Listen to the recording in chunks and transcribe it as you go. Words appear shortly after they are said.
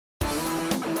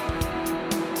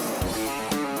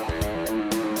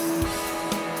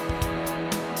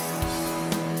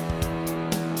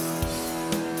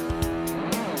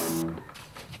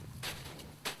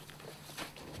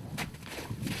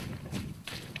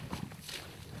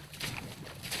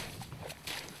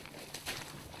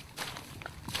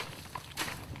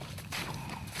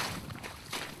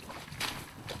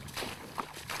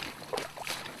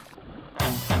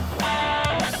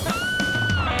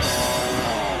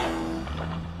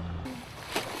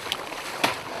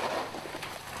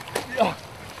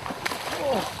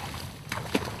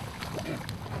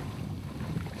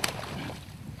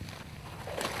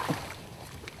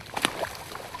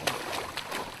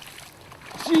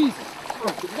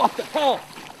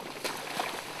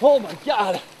Oh my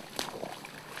God.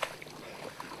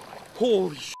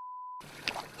 Holy sh**.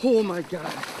 Oh my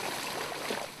God.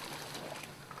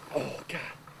 Oh God.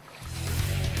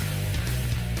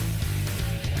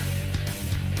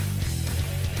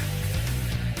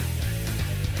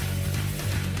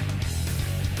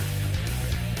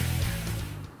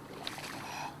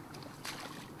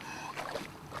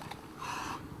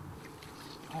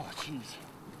 Oh jeez.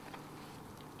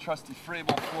 Trusty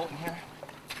Frable floating here.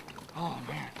 Oh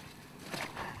man.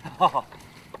 Oh.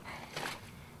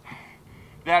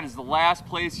 That is the last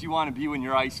place you want to be when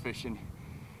you're ice fishing,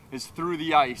 is through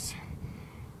the ice.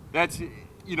 That's,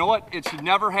 you know what, it should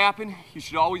never happen. You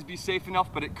should always be safe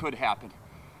enough, but it could happen.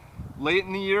 Late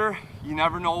in the year, you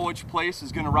never know which place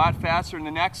is going to rot faster than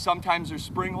the next. Sometimes there's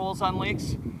spring holes on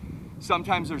lakes.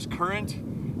 Sometimes there's current.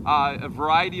 A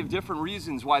variety of different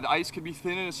reasons why the ice could be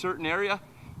thin in a certain area,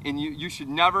 and you should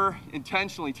never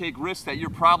intentionally take risks that you're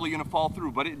probably going to fall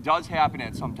through, but it does happen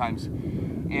at sometimes.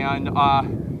 And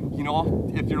you know,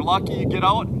 if you're lucky, you get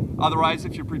out. Otherwise,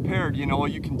 if you're prepared, you know,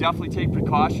 you can definitely take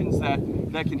precautions that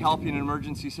can help you in an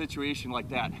emergency situation like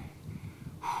that.